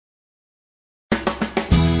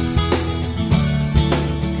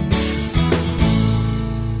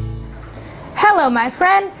Hello, my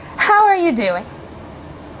friend. How are you doing?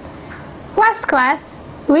 Last class,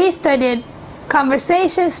 we studied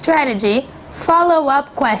conversation strategy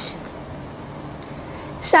follow-up questions.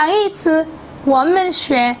 上一次我们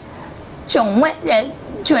学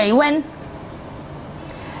追问，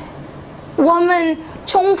我们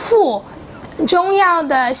重复重要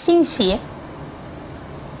的信息。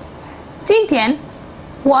今天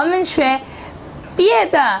我们学别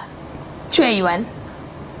的追问。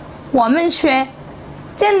我们学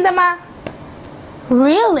真的吗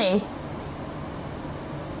 ？Really？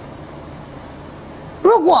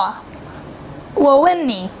 如果我问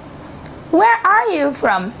你 Where are you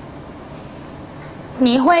from？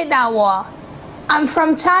 你回答我 I'm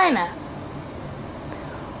from China。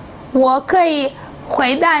我可以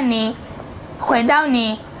回答你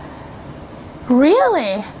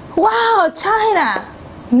Really？ Wow, China,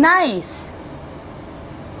 nice。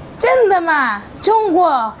真的吗？中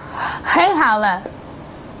国很好了。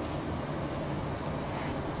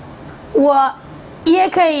我也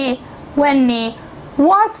可以问你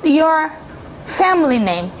What's your family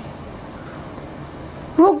name？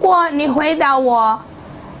 如果你回答我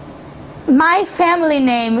My family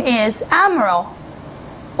name is Amro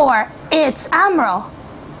or It's Amro，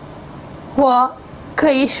 我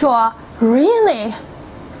可以说 Really？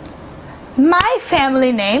 My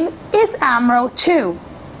family name is Amro too。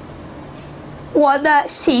我的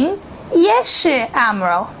姓也是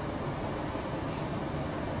Amro。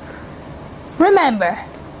 Remember,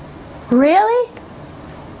 really?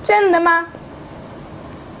 真的吗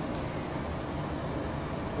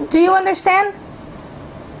Do you understand?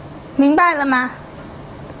 明白了吗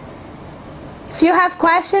If you have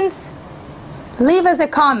questions, leave us a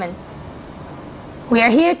comment. We are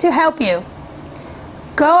here to help you.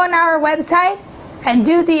 Go on our website and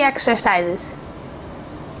do the exercises.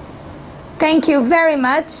 Thank you very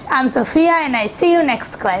much. I'm Sophia and I see you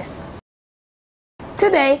next class.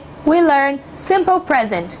 Today we learn simple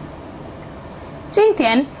present. 今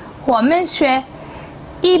天我们学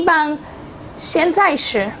一般现在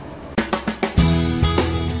时。